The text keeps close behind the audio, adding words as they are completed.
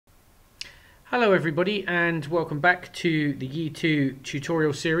Hello everybody and welcome back to the Yi2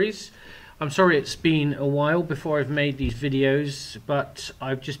 tutorial series. I'm sorry it's been a while before I've made these videos, but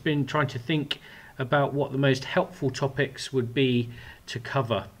I've just been trying to think about what the most helpful topics would be to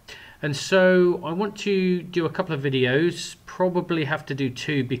cover. And so I want to do a couple of videos, probably have to do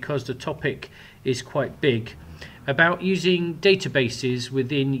two because the topic is quite big, about using databases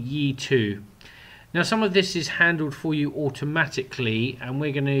within Yi2. Now some of this is handled for you automatically, and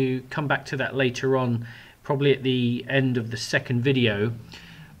we're going to come back to that later on, probably at the end of the second video.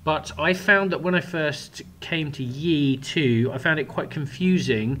 But I found that when I first came to Yi2, I found it quite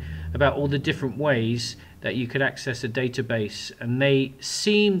confusing about all the different ways that you could access a database, and they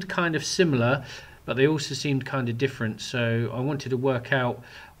seemed kind of similar, but they also seemed kind of different. So I wanted to work out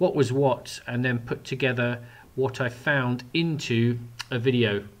what was what and then put together what I found into a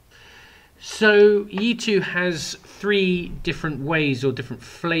video. So Yi2 has three different ways or different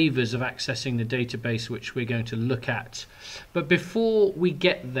flavors of accessing the database, which we're going to look at. But before we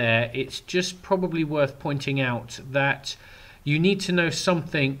get there, it's just probably worth pointing out that you need to know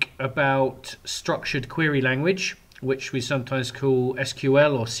something about structured query language, which we sometimes call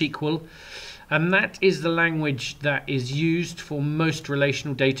SQL or SQL. And that is the language that is used for most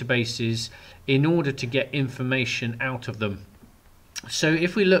relational databases in order to get information out of them. So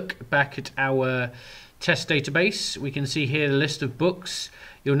if we look back at our test database, we can see here the list of books.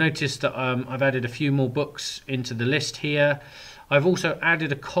 You'll notice that I've added a few more books into the list here. I've also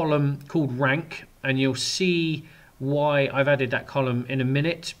added a column called rank, and you'll see why I've added that column in a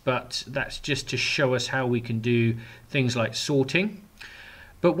minute, but that's just to show us how we can do things like sorting.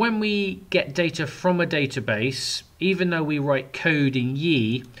 But when we get data from a database, even though we write code in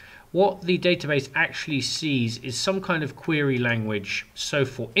Yi, what the database actually sees is some kind of query language. So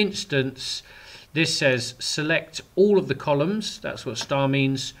for instance, this says select all of the columns, that's what star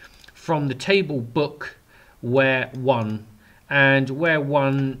means, from the table book where 1. And where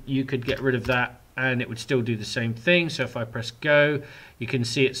 1, you could get rid of that and it would still do the same thing. So if I press go, you can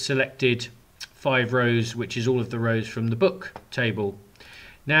see it's selected 5 rows, which is all of the rows from the book table.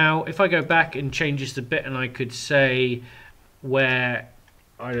 Now if I go back and change this a bit, and I could say where,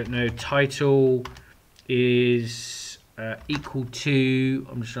 I don't know, title is equal to,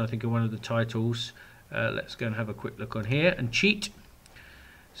 I'm just trying to think of one of the titles. Let's go and have a quick look on here and cheat.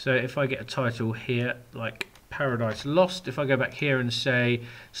 So if I get a title here like Paradise Lost, if I go back here and say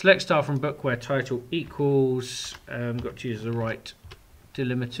select star from book where title equals, got to use the right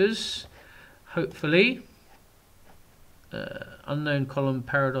delimiters, hopefully, unknown column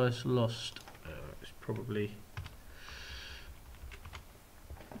Paradise Lost, it's probably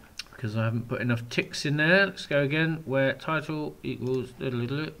because I haven't put enough ticks in there. Let's go again, where title equals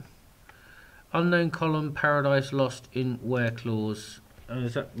unknown column Paradise Lost in where clause.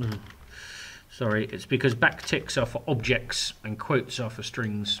 Is that, sorry, it's because backticks are for objects and quotes are for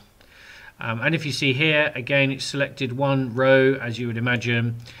strings. And if you see here, again, it's selected one row, as you would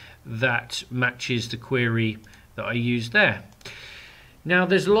imagine, that matches the query that I used there. Now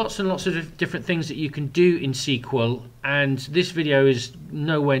there's lots and lots of different things that you can do in SQL, and this video is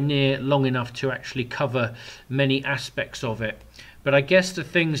nowhere near long enough to actually cover many aspects of it. But I guess the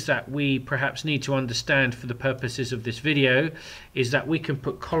things that we perhaps need to understand for the purposes of this video is that we can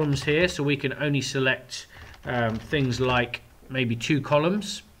put columns here, so we can only select things like maybe 2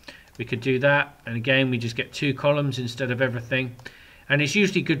 columns. We could do that, and again we just get 2 columns instead of everything. And it's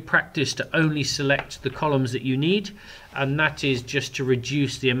usually good practice to only select the columns that you need, and that is just to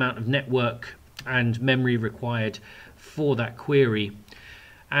reduce the amount of network and memory required for that query.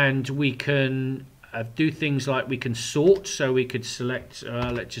 And we can do things like we can sort, so we could select,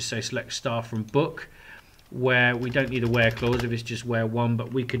 let's just say select star from book, where we don't need a where clause if it's just where 1,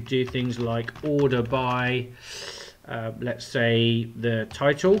 but we could do things like order by, let's say the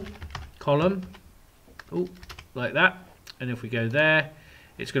title column, like that. And if we go there,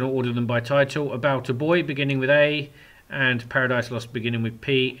 it's going to order them by title, About a Boy beginning with A and Paradise Lost beginning with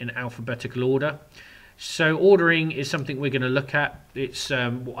P in alphabetical order. So ordering is something we're going to look at. It's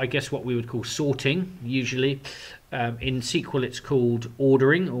I guess what we would call sorting usually. In SQL it's called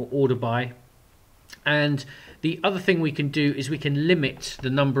ordering or order by. And the other thing we can do is we can limit the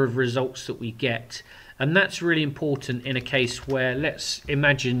number of results that we get. And that's really important in a case where, let's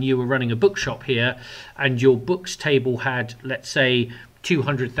imagine you were running a bookshop here and your books table had, let's say,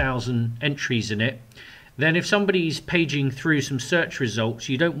 200,000 entries in it. then if somebody's paging through some search results,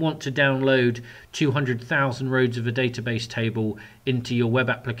 you don't want to download 200,000 rows of a database table into your web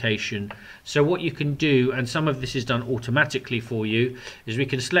application. So what you can do, and some of this is done automatically for you, is we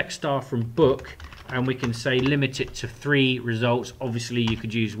can select star from book and we can say limit it to 3 results. Obviously you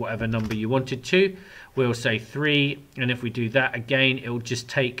could use whatever number you wanted to. We'll say 3, and if we do that again, it will just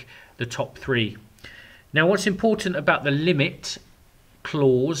take the top 3. Now what's important about the limit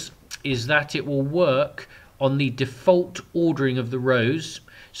clause is that it will work on the default ordering of the rows.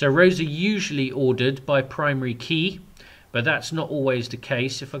 So rows are usually ordered by primary key, but that's not always the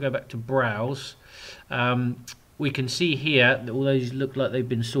case. If I go back to browse, we can see here that all those look like they've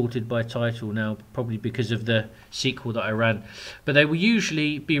been sorted by title now, probably because of the SQL that I ran. But they will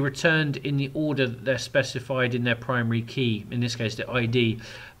usually be returned in the order that they're specified in their primary key, in this case the ID.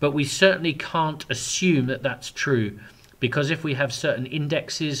 But we certainly can't assume that that's true, because if we have certain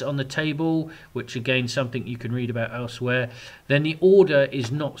indexes on the table, which again something you can read about elsewhere, then the order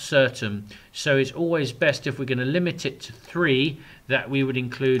is not certain. So it's always best, if we're going to limit it to 3, that we would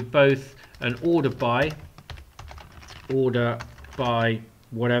include both an order by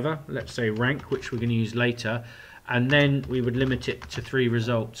whatever, let's say rank, which we're going to use later, and then we would limit it to 3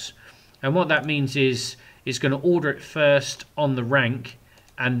 results. And what that means is it's going to order it first on the rank,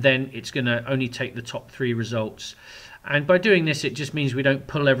 and then it's going to only take the top 3 results. And by doing this, it just means we don't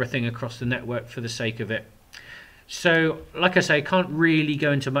pull everything across the network for the sake of it. So like I say, I can't really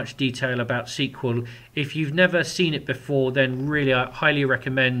go into much detail about SQL. If you've never seen it before, then really I highly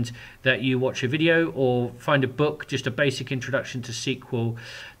recommend that you watch a video or find a book, just a basic introduction to SQL.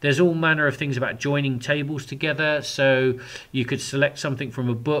 There's all manner of things about joining tables together. So you could select something from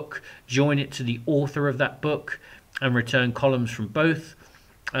a book, join it to the author of that book, and return columns from both.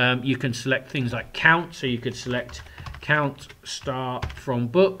 You can select things like count, so you could select count star from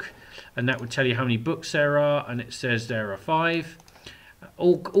book, and that would tell you how many books there are, and it says there are 5.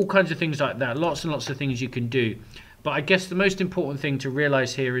 All kinds of things like that, lots and lots of things you can do. But I guess the most important thing to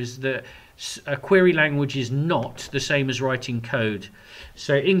realize here is that a query language is not the same as writing code.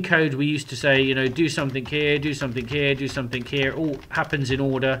 So in code we used to say, you know, do something here, do something here, do something here, all happens in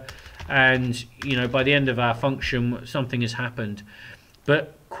order, and you know, by the end of our function something has happened.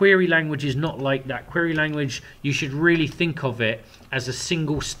 But query language is not like that. Query language, you should really think of it as a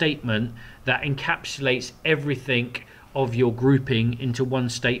single statement that encapsulates everything of your grouping into one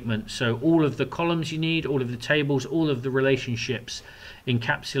statement. So all of the columns you need, all of the tables, all of the relationships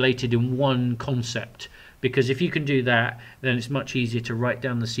encapsulated in one concept. Because if you can do that, then it's much easier to write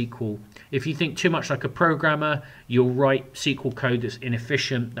down the SQL. If you think too much like a programmer, you'll write SQL code that's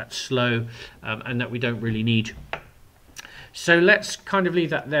inefficient, that's slow, and that we don't really need. So let's kind of leave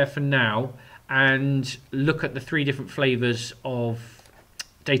that there for now and look at the 3 different flavors of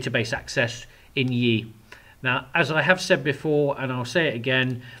database access in Yi. Now, as I have said before, and I'll say it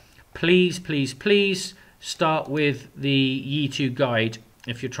again, please, please, please start with the Yi 2 guide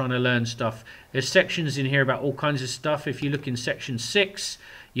if you're trying to learn stuff. There's sections in here about all kinds of stuff. If you look in section 6,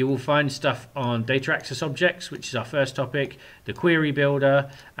 you will find stuff on data access objects, which is our first topic, the query builder,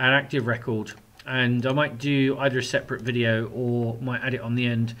 and ActiveRecord. And I might do either a separate video or might add it on the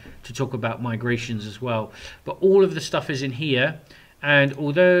end to talk about migrations as well. But all of the stuff is in here, and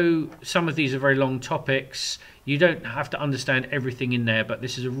although some of these are very long topics, you don't have to understand everything in there, but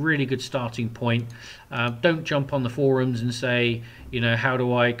this is a really good starting point. Don't jump on the forums and say, you know, how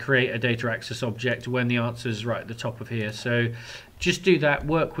do I create a data access object, when the answer is right at the top of here. So just do that,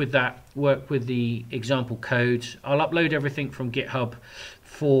 work with the example code. I'll upload everything from GitHub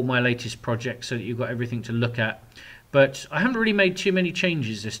for my latest project so that you've got everything to look at. But I haven't really made too many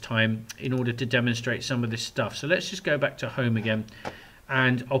changes this time in order to demonstrate some of this stuff. So let's just go back to home again,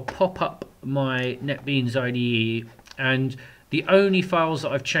 and I'll pop up my NetBeans IDE, and the only files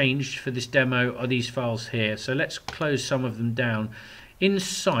that I've changed for this demo are these files here. So let's close some of them down. In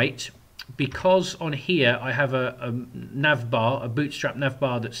sight, because on here I have a nav bar, a bootstrap nav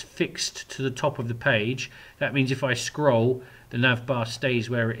bar that's fixed to the top of the page, that means if I scroll, the nav bar stays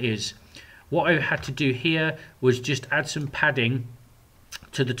where it is. What I had to do here was just add some padding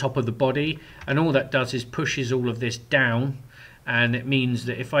to the top of the body, and all that does is pushes all of this down, and it means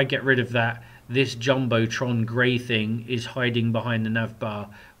that if I get rid of that, this jumbotron grey thing is hiding behind the nav bar,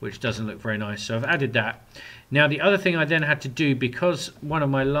 which doesn't look very nice. So I've added that. Now the other thing I then had to do, because one of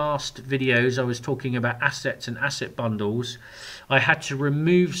my last videos I was talking about assets and asset bundles, I had to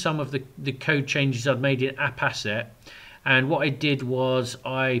remove some of the code changes I'd made in app asset. And what I did was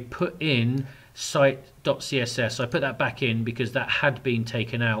I put in site.css. I put that back in because that had been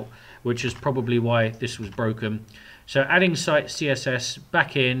taken out, which is probably why this was broken. So adding site CSS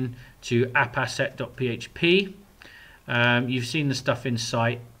back in to appasset.php. You've seen the stuff in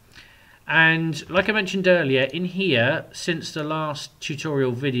sight. And like I mentioned earlier, in here, since the last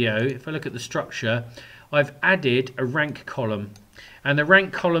tutorial video, if I look at the structure, I've added a rank column. And the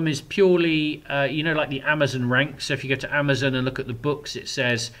rank column is purely, you know, like the Amazon rank. So if you go to Amazon and look at the books, it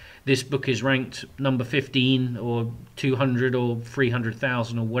says this book is ranked number 15 or 200 or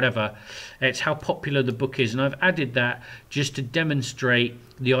 300,000 or whatever. It's how popular the book is. And I've added that just to demonstrate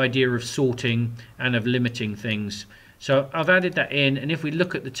the idea of sorting and of limiting things. So I've added that in, and if we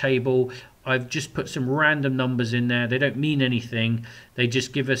look at the table, I've just put some random numbers in there. They don't mean anything. They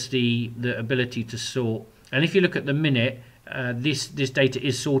just give us the ability to sort. And if you look at the minute, this data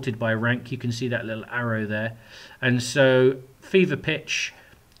is sorted by rank. You can see that little arrow there. And so Fever Pitch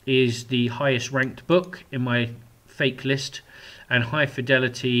is the highest ranked book in my fake list, and High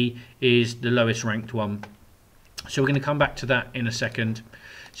Fidelity is the lowest ranked one. So we're going to come back to that in a second.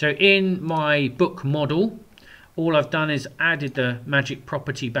 So in my book model, all I've done is added the magic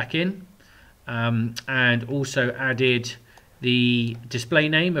property back in, and also added the display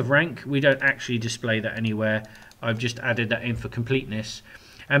name of rank. We don't actually display that anywhere. I've just added that in for completeness.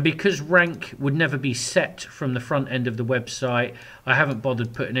 And because rank would never be set from the front end of the website, I haven't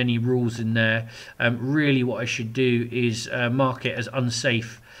bothered putting any rules in there. Really what I should do is mark it as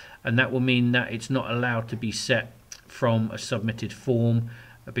unsafe, and that will mean that it's not allowed to be set from a submitted form,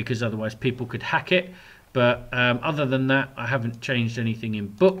 because otherwise people could hack it. But other than that, I haven't changed anything in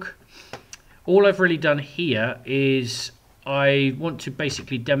book. All I've really done here is I want to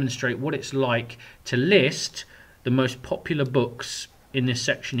basically demonstrate what it's like to list the most popular books in this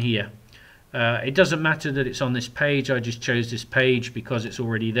section here. It doesn't matter that it's on this page. I just chose this page because it's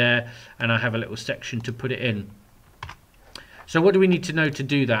already there, and I have a little section to put it in. So what do we need to know to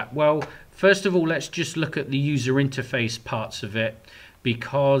do that? Well, first of all, let's just look at the user interface parts of it,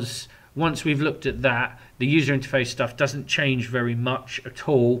 because once we've looked at that, the user interface stuff doesn't change very much at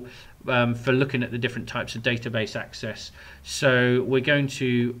all for looking at the different types of database access. So we're going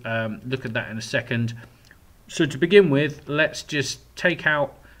to look at that in a second. So to begin with, let's just take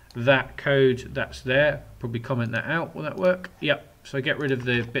out that code that's there. Probably comment that out. Will that work? Yep. So get rid of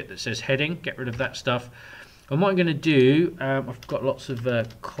the bit that says heading. Get rid of that stuff. And what I'm going to do, I've got lots of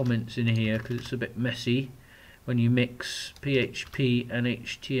comments in here because it's a bit messy when you mix PHP and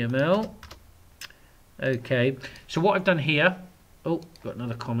HTML. Okay, so what I've done here, oh, got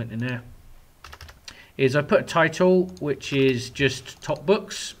another comment in there, is I put a title which is just top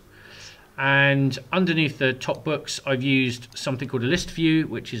books, and underneath the top books I've used something called a list view,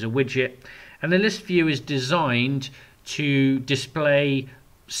 which is a widget, and the list view is designed to display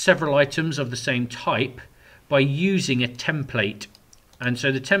several items of the same type by using a template. And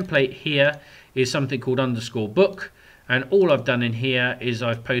so the template here is something called _book, and all I've done in here is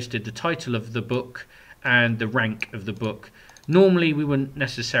I've posted the title of the book and the rank of the book. Normally we wouldn't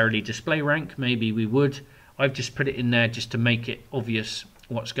necessarily display rank, maybe we would. I've just put it in there just to make it obvious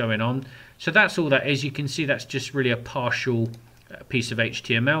what's going on. So that's all that is. You can see that's just really a partial piece of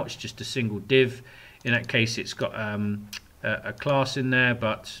HTML. It's just a single div. In that case it's got a class in there,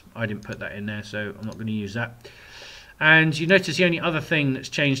 but I didn't put that in there, so I'm not going to use that. And you notice the only other thing that's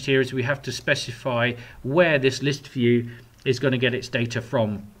changed here is we have to specify where this list view is going to get its data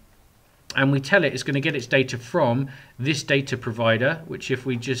from. And we tell it it's going to get its data from this data provider, which if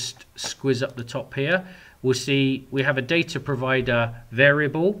we just squiz up the top here, we'll see we have a data provider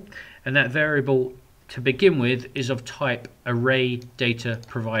variable, and that variable to begin with is of type array data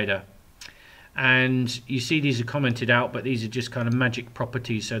provider. And you see these are commented out, but these are just kind of magic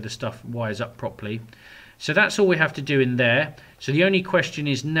properties so the stuff wires up properly. So that's all we have to do in there. So the only question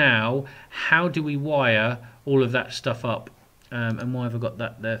is now, how do we wire all of that stuff up? And why have I got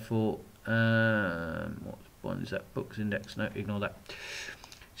that there for? What one is that? Books index? No, ignore that.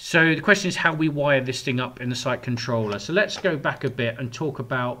 So the question is how we wire this thing up in the site controller. So let's go back a bit and talk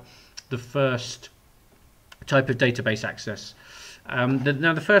about the first type of database access.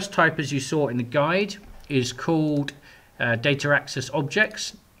 Now the first type, as you saw in the guide, is called data access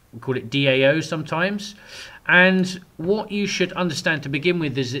objects. We call it DAO sometimes. And what you should understand to begin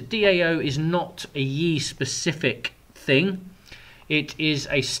with is that DAO is not a Yi specific thing. It is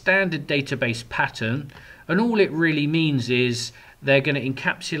a standard database pattern, and all it really means is they're going to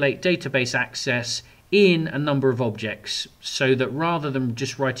encapsulate database access in a number of objects, so that rather than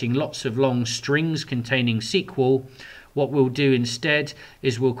just writing lots of long strings containing SQL, what we'll do instead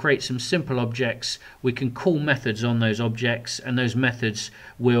is we'll create some simple objects. We can call methods on those objects, and those methods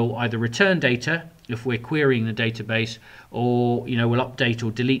will either return data if we're querying the database, or we'll update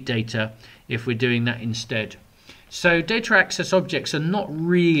or delete data if we're doing that instead. So data access objects are not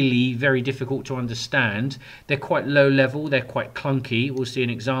really very difficult to understand. They're quite low level, they're quite clunky. We'll see an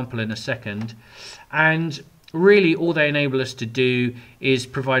example in a second. And really all they enable us to do is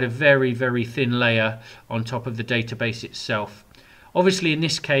provide a very, very thin layer on top of the database itself. Obviously in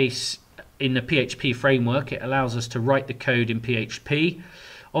this case, in the PHP framework, it allows us to write the code in PHP.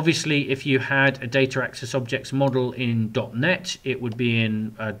 Obviously, if you had a data access objects model in .NET, it would be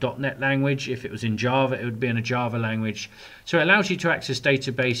in a .NET language. If it was in Java, it would be in a Java language. So it allows you to access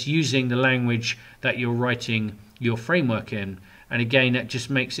database using the language that you're writing your framework in. And again, that just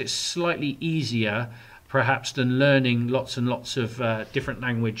makes it slightly easier, perhaps, than learning lots and lots of different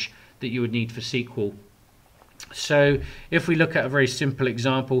language that you would need for SQL. So if we look at a very simple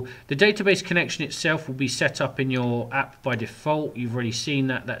example, the database connection itself will be set up in your app by default. You've already seen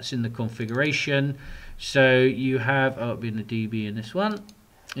that, that's in the configuration. So you have, oh, it'll be in the DB in this one,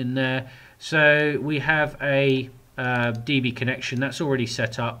 in there. So we have a DB connection that's already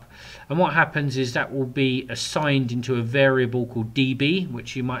set up. And what happens is that will be assigned into a variable called DB,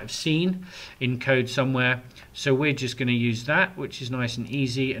 which you might have seen in code somewhere. So we're just going to use that, which is nice and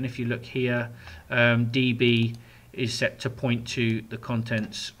easy. And if you look here, DB is set to point to the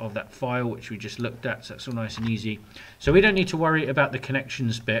contents of that file, which we just looked at. So that's all nice and easy. So we don't need to worry about the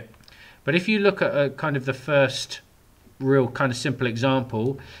connections bit. But if you look at a kind of the first real kind of simple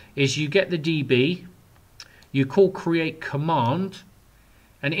example, is you get the DB, you call create command,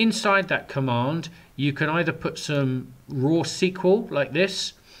 and inside that command you can either put some raw SQL like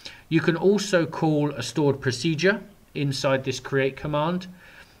this. You can also call a stored procedure inside this create command,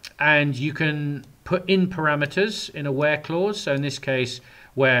 and you can put in parameters in a where clause. So in this case,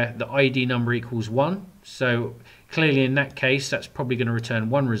 where the ID number equals 1. So clearly in that case, that's probably going to return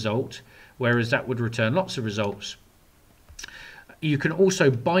one result, whereas that would return lots of results. You can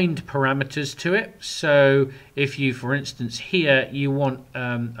also bind parameters to it. So if you, for instance, here you want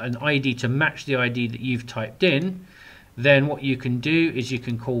an ID to match the ID that you've typed in, then what you can do is you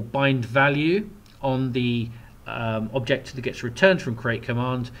can call bind value on the object that gets returned from create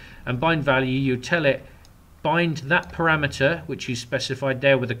command, and bind value, you tell it bind that parameter which you specified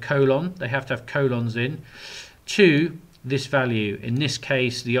there with a colon, they have to have colons in, to this value, in this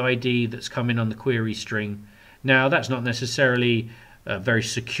case the ID that's coming on the query string. Now that's not necessarily a very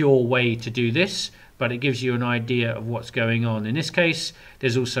secure way to do this, but it gives you an idea of what's going on. In this case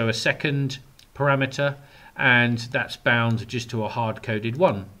there's also a second parameter, and that's bound just to a hard-coded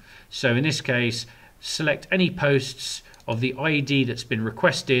one. So in this case, select any posts of the ID that's been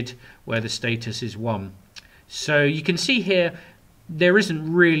requested where the status is 1. So you can see here there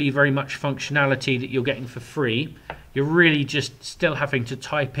isn't really very much functionality that you're getting for free. You're really just still having to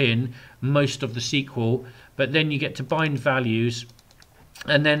type in most of the SQL, but then you get to bind values,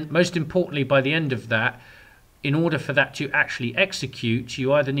 and then most importantly by the end of that, in order for that to actually execute,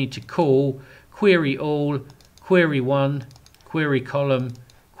 you either need to call query all, query one, query column,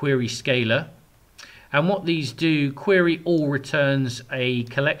 query scalar. And what these do, query all returns a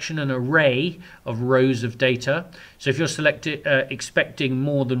collection, an array of rows of data. So if you're expecting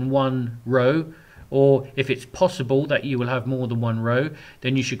more than one row, or if it's possible that you will have more than one row,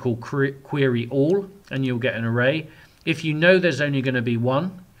 then you should call query all and you'll get an array. If you know there's only going to be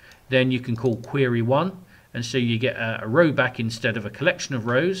one, then you can call query one, and so you get a row back instead of a collection of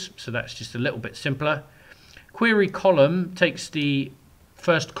rows. So that's just a little bit simpler. Query column takes the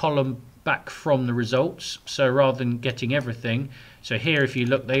first column back from the results, so rather than getting everything, so here if you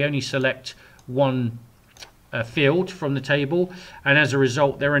look, they only select one field from the table, and as a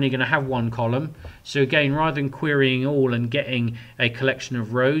result they're only going to have one column. So again, rather than querying all and getting a collection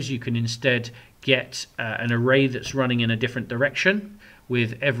of rows, you can instead get an array that's running in a different direction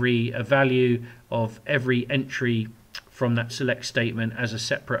with every value of every entry from that select statement as a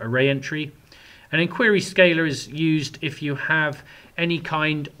separate array entry. And then query scalar is used if you have any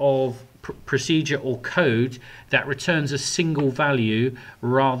kind of procedure or code that returns a single value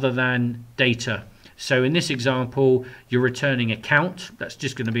rather than data. So in this example, you're returning a count. That's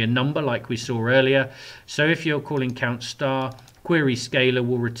just going to be a number like we saw earlier. So if you're calling count star, query scalar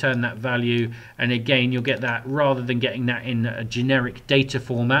will return that value, and again you'll get that, rather than getting that in a generic data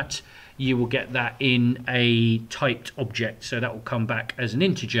format, you will get that in a typed object. So that will come back as an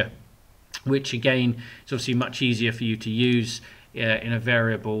integer, which again is obviously much easier for you to use in a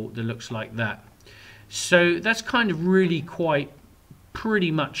variable that looks like that. So that's kind of really pretty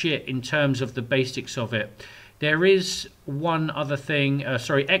much it in terms of the basics of it. There is one other thing,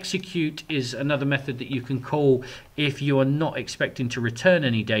 execute is another method that you can call if you are not expecting to return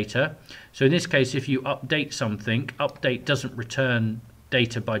any data. So in this case, if you update something, update doesn't return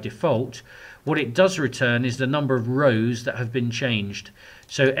data by default, what it does return is the number of rows that have been changed.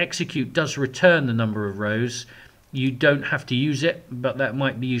 So execute does return the number of rows. You don't have to use it, but that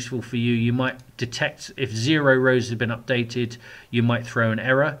might be useful for you. You might detect if 0 rows have been updated, you might throw an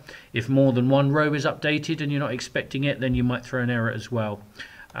error. If more than 1 row is updated and you're not expecting it, then you might throw an error as well.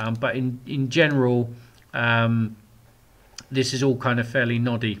 But in general, this is all kind of fairly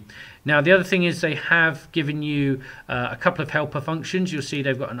noddy. Now the other thing is they have given you a couple of helper functions. You'll see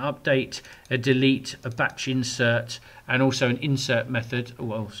they've got an update, a delete, a batch insert, and also an insert method.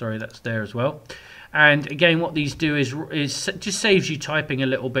 Well, sorry, that's there as well. And again, what these do is just saves you typing a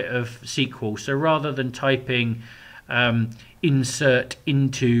little bit of SQL. So rather than typing insert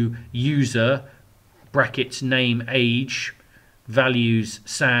into user brackets name age values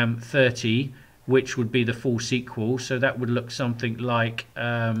Sam 30, which would be the full SQL. So that would look something like,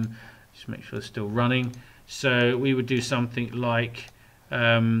 just make sure it's still running. So we would do something like,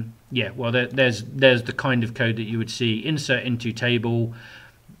 yeah, well, there's the kind of code that you would see: insert into table,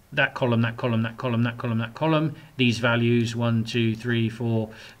 that column, that column, that column, that column, that column, these values 1, 2, 3, 4.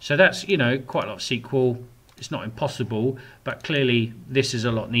 So that's, you know, quite a lot of SQL. It's not impossible, but clearly this is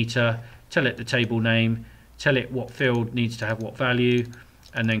a lot neater. Tell it the table name, tell it what field needs to have what value,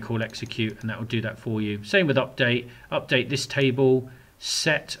 and then call execute, and that will do that for you. Same with update. Update this table,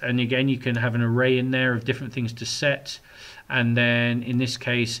 set, and again you can have an array in there of different things to set. And then in this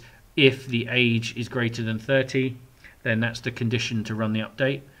case, if the age is greater than 30, then that's the condition to run the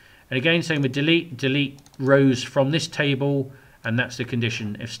update. And again, same with delete. Delete rows from this table, and that's the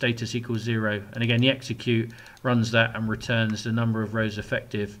condition if status equals 0. And again, the execute runs that and returns the number of rows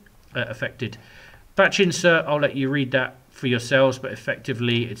affected. Batch insert, I'll let you read that for yourselves, but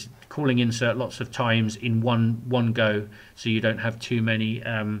effectively it's calling insert lots of times in one go, so you don't have too many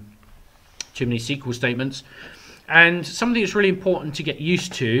SQL statements. And something that's really important to get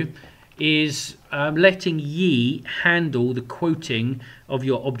used to is letting ye handle the quoting of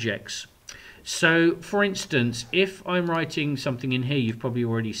your objects. So for instance, if I'm writing something in here, you've probably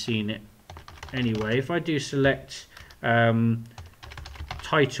already seen it anyway. If I do select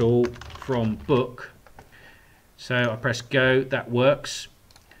title from book, so I press go, that works.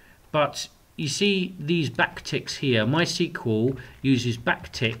 But you see these backticks here. MySQL uses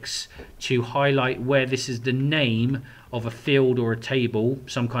backticks to highlight where this is the name of a field or a table,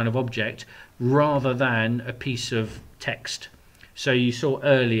 some kind of object, rather than a piece of text. So you saw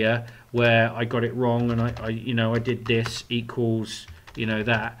earlier where I got it wrong, and I did this equals,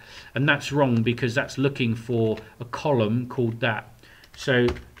 that, and that's wrong because that's looking for a column called that. So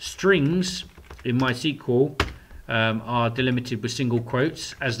strings in MySQL are delimited with single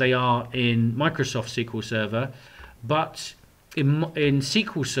quotes, as they are in Microsoft SQL Server, but in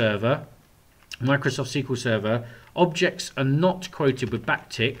SQL Server, Microsoft SQL Server, objects are not quoted with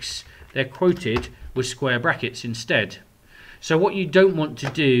backticks, they're quoted with square brackets instead. So what you don't want to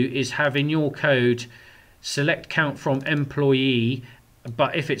do is have in your code select count from employee,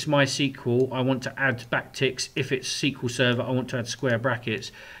 but if it's MySQL, I want to add backticks. If it's SQL Server, I want to add square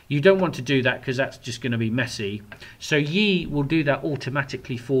brackets. You don't want to do that because that's just going to be messy. So ye will do that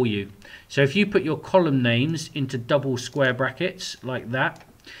automatically for you. So if you put your column names into double square brackets like that,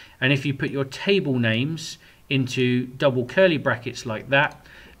 and if you put your table names into double curly brackets like that,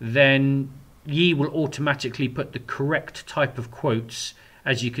 then ye will automatically put the correct type of quotes.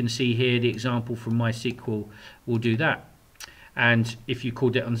 As you can see here, the example from MySQL will do that. And if you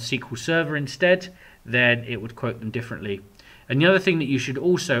called it on SQL Server instead, then it would quote them differently. And the other thing that you should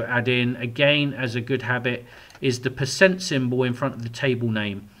also add in, again as a good habit, is the % symbol in front of the table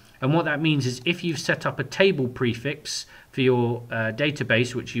name. And what that means is if you've set up a table prefix for your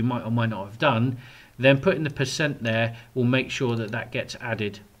database, which you might or might not have done, then putting the % there will make sure that that gets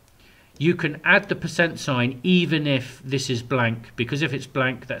added. You can add the % sign even if this is blank, because if it's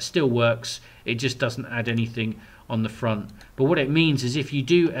blank, that still works. It just doesn't add anything on the front. But what it means is if you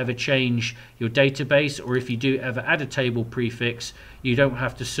do ever change your database, or if you do ever add a table prefix, you don't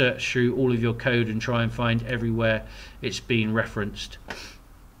have to search through all of your code and try and find everywhere it's being referenced.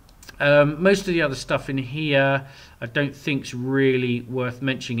 Most of the other stuff in here I don't think is really worth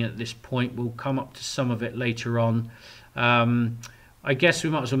mentioning at this point. We'll come up to some of it later on. I guess we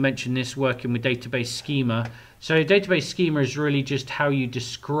might as well mention this, working with database schema. So database schema is really just how you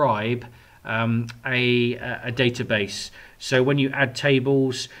describe a database. So when you add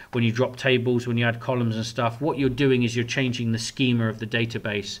tables, when you drop tables, when you add columns and stuff, what you're doing is you're changing the schema of the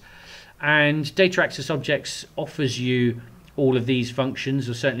database. And data access objects offers you all of these functions,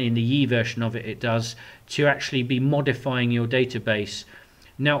 or certainly in the ye version of it, it does, to actually be modifying your database.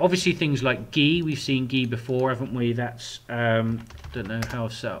 Now obviously things like GUI, we've seen GUI before, haven't we? That's don't know how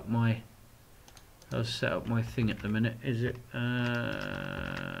I've set up my thing at the minute. Is it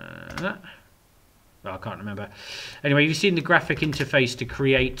that? Oh, I can't remember. Anyway, you've seen the graphic interface to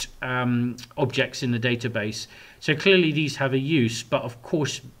create objects in the database. So clearly these have a use, but of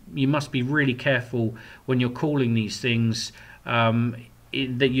course you must be really careful when you're calling these things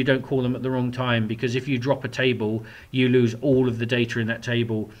that you don't call them at the wrong time, because if you drop a table, you lose all of the data in that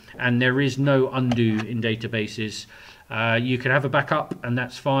table, and there is no undo in databases. You can have a backup and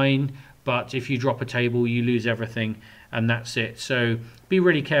that's fine, but if you drop a table, you lose everything and that's it. So be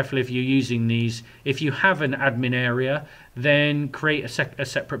really careful if you're using these. If you have an admin area, then create a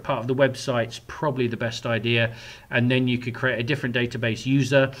separate part of the website. It's probably the best idea, and then you could create a different database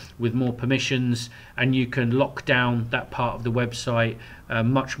user with more permissions, and you can lock down that part of the website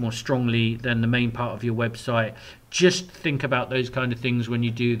much more strongly than the main part of your website. Just think about those kind of things when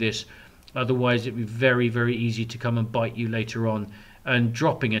you do this, otherwise it'd be very, very easy to come and bite you later on. And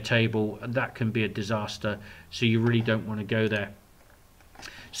dropping a table, that can be a disaster, so you really don't want to go there.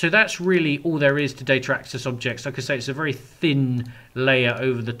 So that's really all there is to data access objects. Like I say, it's a very thin layer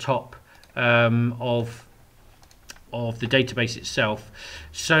over the top of the database itself.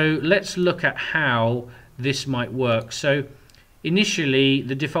 So let's look at how this might work. So initially,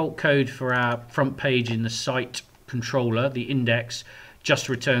 the default code for our front page in the site controller, the index, just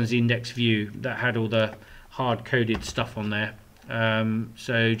returns the index view that had all the hard-coded stuff on there.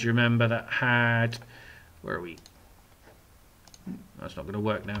 So do you remember that had, where are we? That's not going to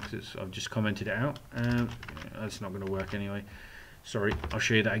work now because I've just commented it out. That's not going to work anyway. Sorry, I'll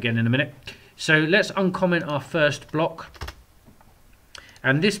show you that again in a minute. So let's uncomment our first block.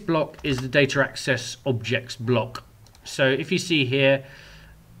 And this block is the data access objects block. So if you see here,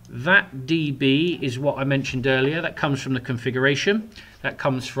 that DB is what I mentioned earlier. That comes from the configuration. That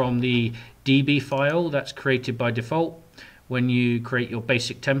comes from the DB file that's created by default when you create your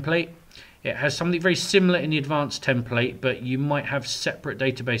basic template. It has something very similar in the advanced template, but you might have separate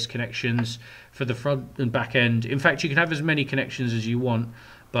database connections for the front and back end. In fact, you can have as many connections as you want,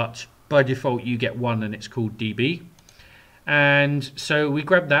 but by default you get one, and it's called DB. And so we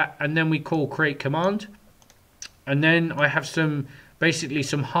grab that, and then we call create command, and then I have basically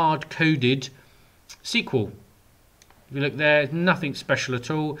some hard-coded SQL. If you look there, nothing special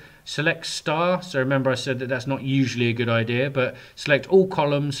at all. Select star. So remember I said that that's not usually a good idea, but select all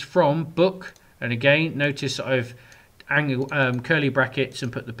columns from book. And again, notice I've curly brackets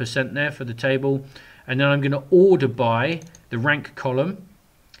and put the % there for the table. And then I'm going to order by the rank column.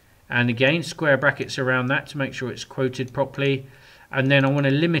 And again, square brackets around that to make sure it's quoted properly. And then I want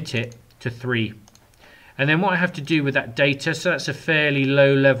to limit it to 3. And then what I have to do with that data, so that's a fairly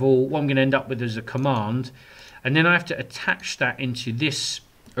low level, what I'm going to end up with is a command. And then I have to attach that into this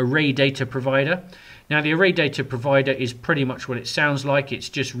array data provider. Now the array data provider is pretty much what it sounds like. It's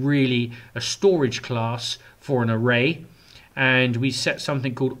just really a storage class for an array. And we set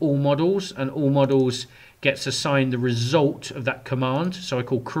something called all models, and all models gets assigned the result of that command. So I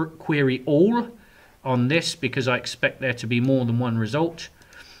call query all on this because I expect there to be more than one result.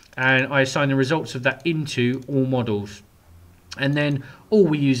 And I assign the results of that into all models. And then all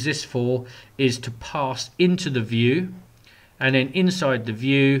we use this for is to pass into the view, and then inside the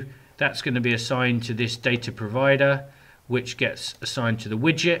view that's going to be assigned to this data provider, which gets assigned to the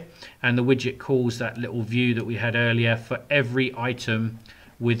widget, and the widget calls that little view that we had earlier for every item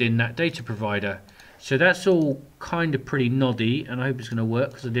within that data provider. So that's all kind of pretty noddy, and I hope it's going to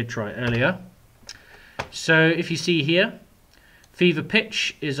work because I did try it earlier. So if you see here, Fever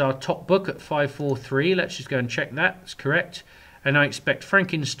Pitch is our top book at 543. Let's just go and check that. It's correct. And I expect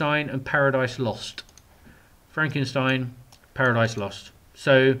Frankenstein and Paradise Lost. Frankenstein, Paradise Lost.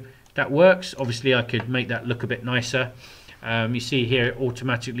 So that works. Obviously I could make that look a bit nicer. You see here it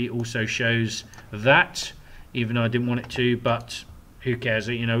automatically also shows that, even though I didn't want it to, but who cares?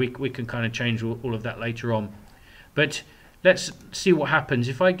 You know, we can kind of change all of that later on. But let's see what happens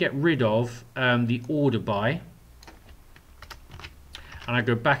if I get rid of the order by, and I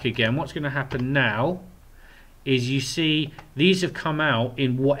go back again. What's going to happen now is you see these have come out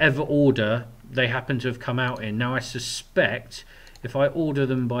in whatever order they happen to have come out in. Now I suspect if I order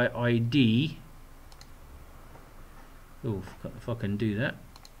them by ID, oh, if I can do that,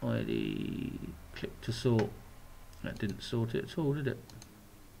 ID, click to sort, that didn't sort it at all, did it?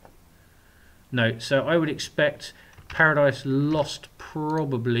 No, so I would expect Paradise Lost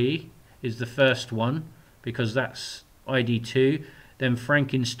probably is the first one because that's ID 2, then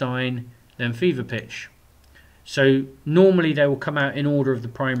Frankenstein, then Fever Pitch. So normally they will come out in order of the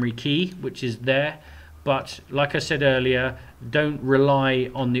primary key, which is there, but like I said earlier, don't rely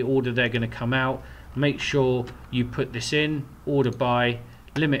on the order they're going to come out. Make sure you put this in, order by,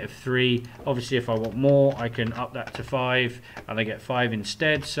 limit of 3. Obviously if I want more I can up that to 5 and I get 5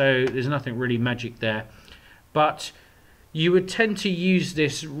 instead, so there's nothing really magic there. But you would tend to use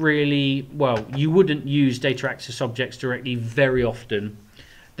this really, well, you wouldn't use data access objects directly very often.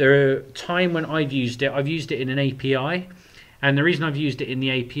 There are times when I've used it in an API, and the reason I've used it in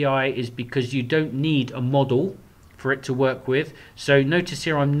the API is because you don't need a model for it to work with. So notice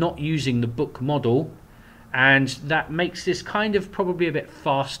here I'm not using the book model, and that makes this kind of probably a bit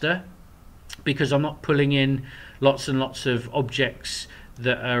faster because I'm not pulling in lots and lots of objects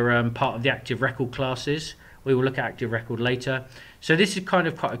that are part of the ActiveRecord classes. We will look at ActiveRecord later. So this is kind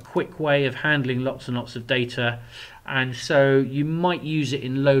of quite a quick way of handling lots and lots of data, and so you might use it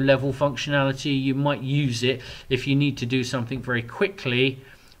in low-level functionality. You might use it if you need to do something very quickly,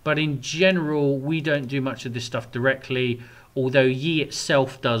 but in general we don't do much of this stuff directly, although Yi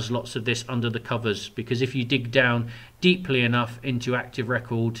itself does lots of this under the covers, because if you dig down deeply enough into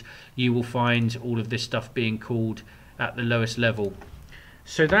ActiveRecord you will find all of this stuff being called at the lowest level.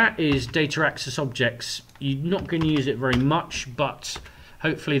 So that is data access objects. You're not going to use it very much, but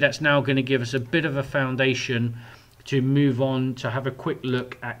hopefully that's now going to give us a bit of a foundation to move on to have a quick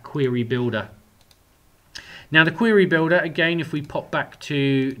look at QueryBuilder. Now the QueryBuilder, again, if we pop back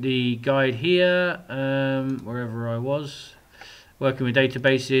to the guide here, wherever I was, working with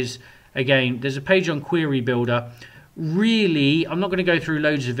databases, again, there's a page on QueryBuilder. Really, I'm not going to go through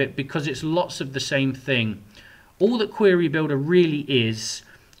loads of it because it's lots of the same thing. All that QueryBuilder really is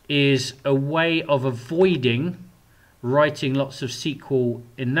a way of avoiding writing lots of SQL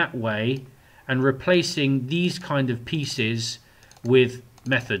in that way and replacing these kind of pieces with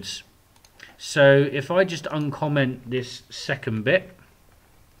methods. So if I just uncomment this second bit,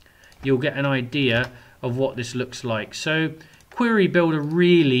 you'll get an idea of what this looks like. So QueryBuilder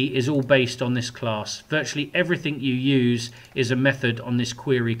really is all based on this class. Virtually everything you use is a method on this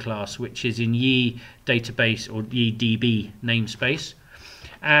query class, which is in Yi database or Yi DB namespace.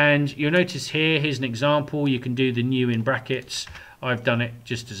 And you'll notice here's an example. You can do the new in brackets. I've done it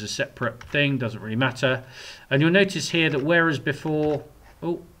just as a separate thing, doesn't really matter. And you'll notice here that whereas before,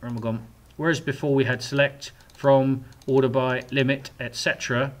 whereas before we had select, from, order by, limit,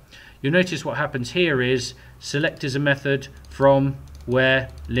 etc. You'll notice what happens here is select is a method, from, where,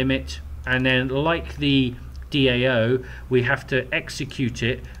 limit, and then like the DAO, we have to execute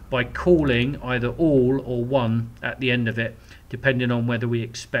it by calling either all or one at the end of it, depending on whether we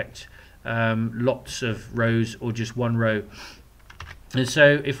expect lots of rows or just one row. And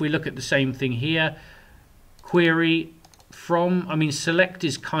so if we look at the same thing here, query from, I mean select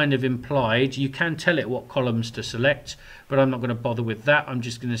is kind of implied. You can tell it what columns to select, but I'm not going to bother with that. I'm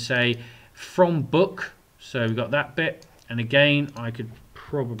just going to say from book. So we've got that bit, and again I could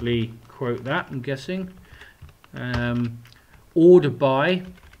probably quote that, I'm guessing. Order by,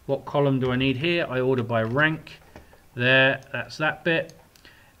 what column do I need here? I order by rank. There, that's that bit.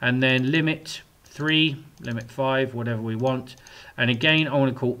 And then limit 3, limit 5, whatever we want. And again I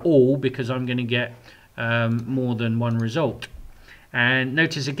want to call all because I'm going to get more than one result. And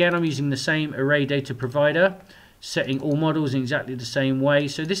notice again I'm using the same array data provider, setting all models in exactly the same way.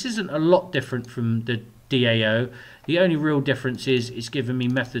 So this isn't a lot different from the DAO. The only real difference is it's giving me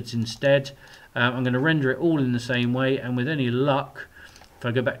methods instead. I'm going to render it all in the same way, and with any luck, if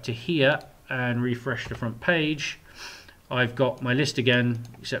I go back to here and refresh the front page, I've got my list again,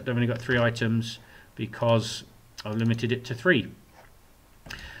 except I've only got 3 items because I've limited it to 3.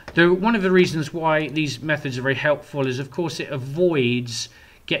 So one of the reasons why these methods are very helpful is, of course, it avoids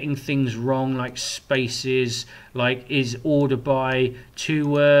getting things wrong, like spaces, like is order by 2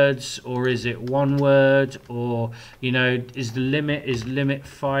 words or is it 1 word, or you know, is limit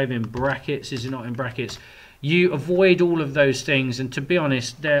 5 in brackets, is it not in brackets? You avoid all of those things, and to be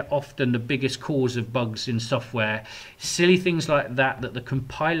honest, they're often the biggest cause of bugs in software. Silly things like that that the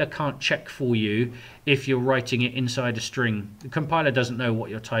compiler can't check for you if you're writing it inside a string. The compiler doesn't know what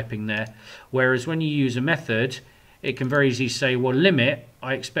you're typing there. Whereas when you use a method, it can very easily say, well, limit,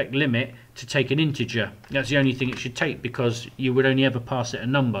 I expect limit to take an integer. That's the only thing it should take, because you would only ever pass it a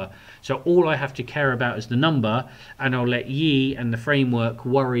number. So all I have to care about is the number, and I'll let Yi and the framework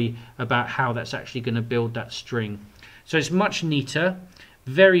worry about how that's actually going to build that string. So it's much neater,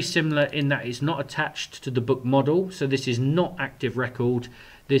 very similar in that it's not attached to the book model. So this is not ActiveRecord.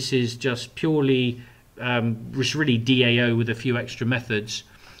 This is just purely, it's really DAO with a few extra methods.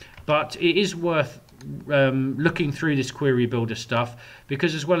 But it is worth looking through this QueryBuilder stuff,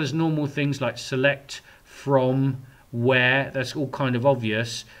 because as well as normal things like select, from, where, that's all kind of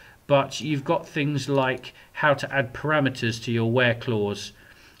obvious, but you've got things like how to add parameters to your where clause.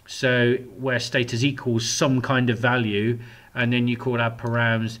 So where status equals some kind of value, and then you call add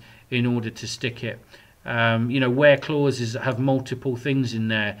params in order to stick it. You know, where clauses that have multiple things in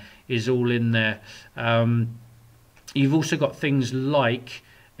there is all in there. You've also got things like,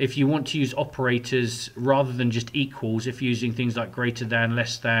 if you want to use operators rather than just equals, if you're using things like greater than,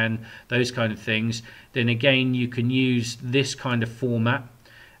 less than, those kind of things, then again you can use this kind of format,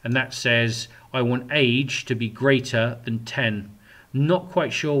 and that says I want age to be greater than 10. Not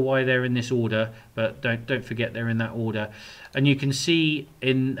quite sure why they're in this order, but don't forget they're in that order. And you can see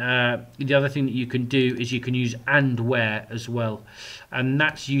in the other thing that you can do is you can use and where as well, and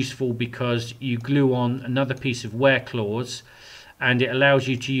that's useful because you glue on another piece of where clause, and it allows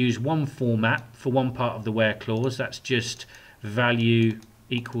you to use one format for one part of the where clause. That's just value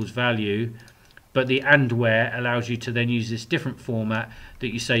equals value. But the and where allows you to then use this different format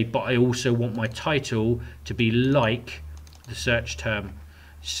that you say, but I also want my title to be like the search term.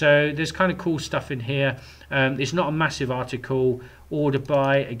 So there's kind of cool stuff in here. It's not a massive article. Order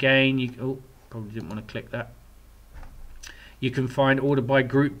by, again, you probably didn't want to click that. You can find order by,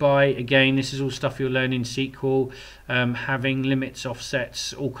 group by. Again, this is all stuff you'll learn in SQL. Having limits,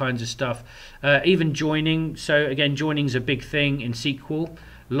 offsets, all kinds of stuff. Even joining. So again, joining is a big thing in SQL.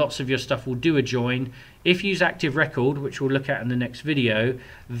 Lots of your stuff will do a join. If you use ActiveRecord, which we'll look at in the next video,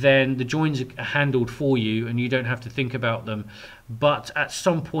 then the joins are handled for you and you don't have to think about them. But at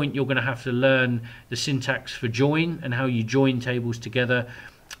some point you're going to have to learn the syntax for join and how you join tables together.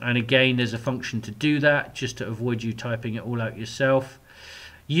 And again, there's a function to do that, just to avoid you typing it all out yourself.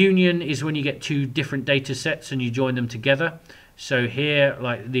 Union is when you get two different data sets and you join them together. So here,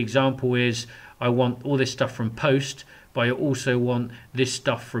 like the example is, I want all this stuff from post, but I also want this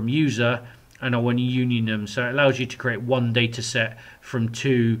stuff from user, and I want to union them. So it allows you to create one data set from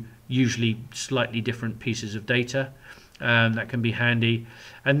two usually slightly different pieces of data. That can be handy.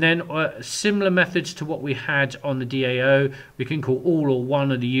 And then similar methods to what we had on the DAO. We can call all or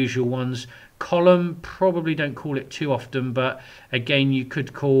one of the usual ones. Column, probably don't call it too often, but again, you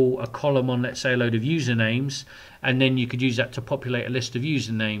could call a column on, let's say, a load of usernames, and then you could use that to populate a list of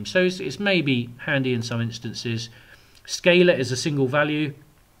usernames. So it's maybe handy in some instances. Scalar is a single value.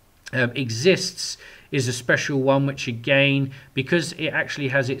 Exists is a special one, which again, because it actually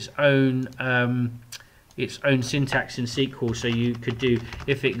has its own syntax in SQL, so you could do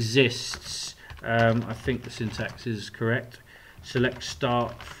if exists, I think the syntax is correct, select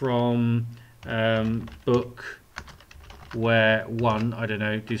start from book where one, I don't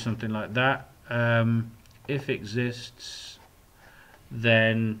know, do something like that. If exists,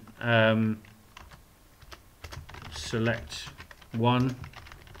 then select one,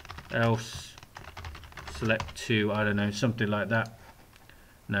 else select two, I don't know, something like that.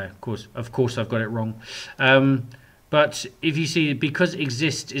 No, of course I've got it wrong. But if you see, because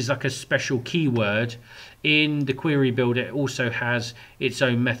exist is like a special keyword, in the query builder it also has its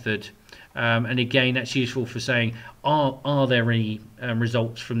own method. And again, that's useful for saying, are there any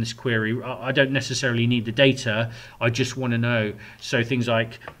results from this query? I don't necessarily need the data, I just want to know. So things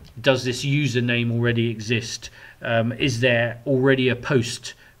like, does this username already exist? Is there already a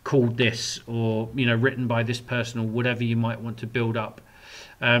post called this, or written by this person, or whatever you might want to build up.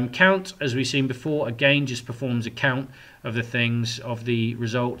 Count, as we've seen before, again just performs a count of the things, of the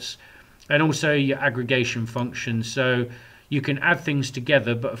results. And also your aggregation function, so you can add things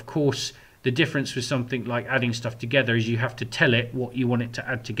together, but of course the difference with something like adding stuff together is you have to tell it what you want it to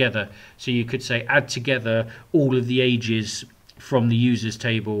add together. So you could say add together all of the ages from the users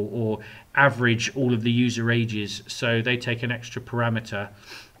table, or average all of the user ages, so they take an extra parameter.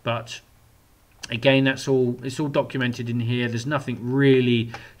 But again, it's all documented in here. There's nothing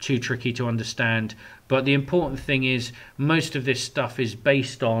really too tricky to understand, but the important thing is most of this stuff is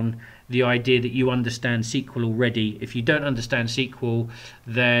based on the idea that you understand SQL already. If you don't understand SQL,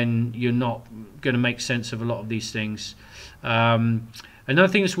 then you're not going to make sense of a lot of these things. Another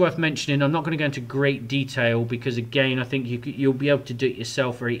thing that's worth mentioning, I'm not going to go into great detail because again, I think you'll be able to do it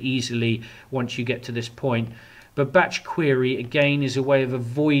yourself very easily once you get to this point. But batch query, again, is a way of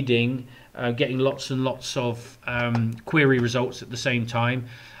avoiding getting lots and lots of query results at the same time.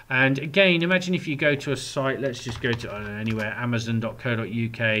 And again, imagine if you go to a site, let's just go to, I don't know, anywhere,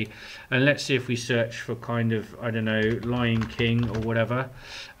 amazon.co.uk, and let's see if we search for kind of, I don't know, Lion King or whatever,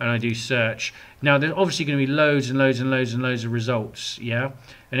 and I do search. Now, there's obviously going to be loads and loads and loads and loads of results, yeah?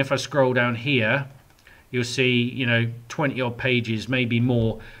 And if I scroll down here, you'll see, 20 odd pages, maybe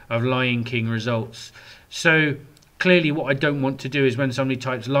more, of Lion King results. So clearly what I don't want to do is when somebody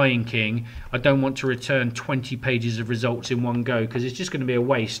types Lion King, I don't want to return 20 pages of results in one go, because it's just going to be a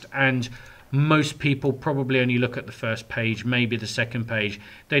waste. And most people probably only look at the first page, maybe the second page.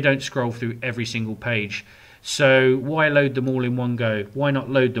 They don't scroll through every single page. So why load them all in one go? Why not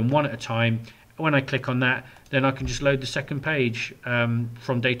load them one at a time? When I click on that, then I can just load the second page from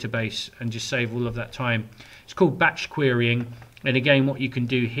database and just save all of that time. It's called batch querying. And again, what you can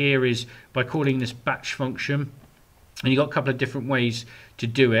do here is by calling this batch function, and you've got a couple of different ways to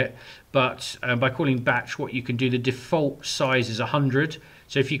do it, but by calling batch, what you can do, the default size is 100.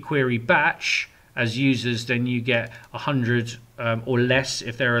 So if you query batch as users, then you get 100 or less.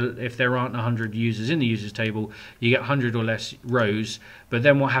 If there aren't 100 users in the users table, you get 100 or less rows. But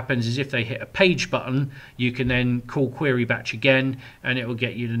then what happens is if they hit a page button, you can then call query batch again, and it will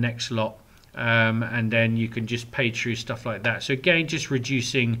get you the next lot. And then you can just page through stuff like that. So again, just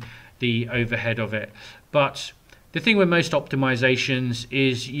reducing the overhead of it. But the thing with most optimizations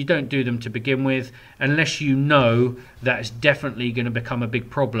is you don't do them to begin with unless you know that it's definitely going to become a big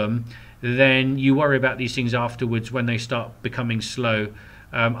problem. Then you worry about these things afterwards when they start becoming slow.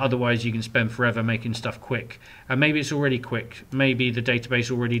 Otherwise you can spend forever making stuff quick, and maybe it's already quick, maybe the database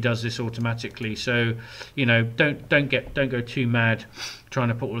already does this automatically. So you know, don't go too mad trying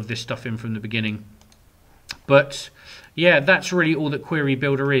to put all of this stuff in from the beginning. But yeah, that's really all that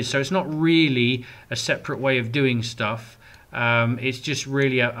QueryBuilder is. So it's not really a separate way of doing stuff. It's just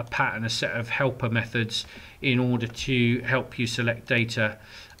really a pattern, a set of helper methods in order to help you select data.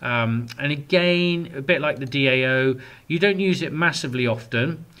 And again, a bit like the DAO, you don't use it massively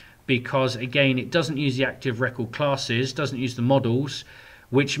often because again, it doesn't use the ActiveRecord classes, doesn't use the models,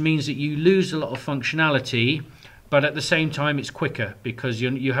 which means that you lose a lot of functionality, but at the same time it's quicker because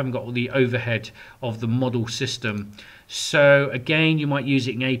you haven't got all the overhead of the model system. So again, you might use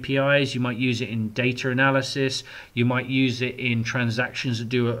it in APIs, you might use it in data analysis, you might use it in transactions that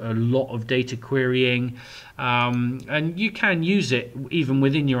do a lot of data querying, and you can use it even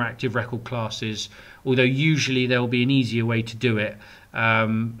within your ActiveRecord classes, although usually there will be an easier way to do it,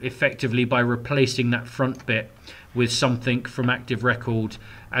 effectively by replacing that front bit with something from ActiveRecord,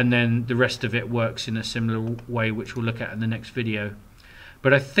 and then the rest of it works in a similar way, which we'll look at in the next video.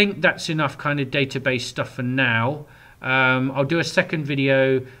 But I think that's enough kind of database stuff for now. I'll do a second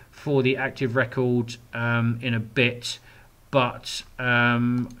video for the ActiveRecord in a bit, but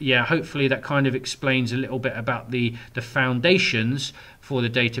yeah, hopefully that kind of explains a little bit about the foundations for the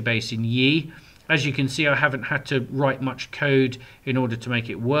database in Yi. As you can see, I haven't had to write much code in order to make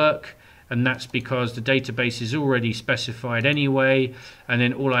it work, and that's because the database is already specified anyway, and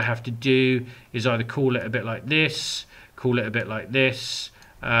then all I have to do is either call it a bit like this, call it a bit like this,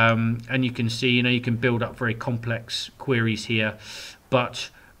 and you can see, you know, you can build up very complex queries here, but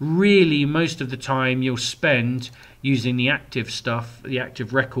really most of the time you'll spend using the active stuff, the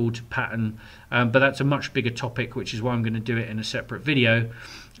ActiveRecord pattern, but that's a much bigger topic, which is why I'm going to do it in a separate video.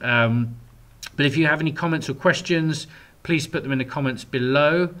 But if you have any comments or questions, please put them in the comments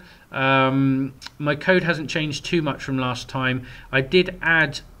below. My code hasn't changed too much from last time. I did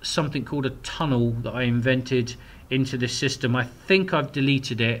add something called a tunnel that I invented into this system. I think I've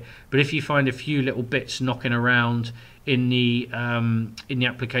deleted it, but if you find a few little bits knocking around in the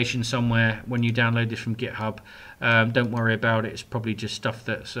application somewhere when you download this from GitHub, don't worry about it. It's probably just stuff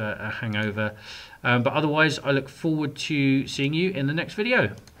that's a hangover. But otherwise, I look forward to seeing you in the next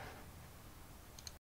video.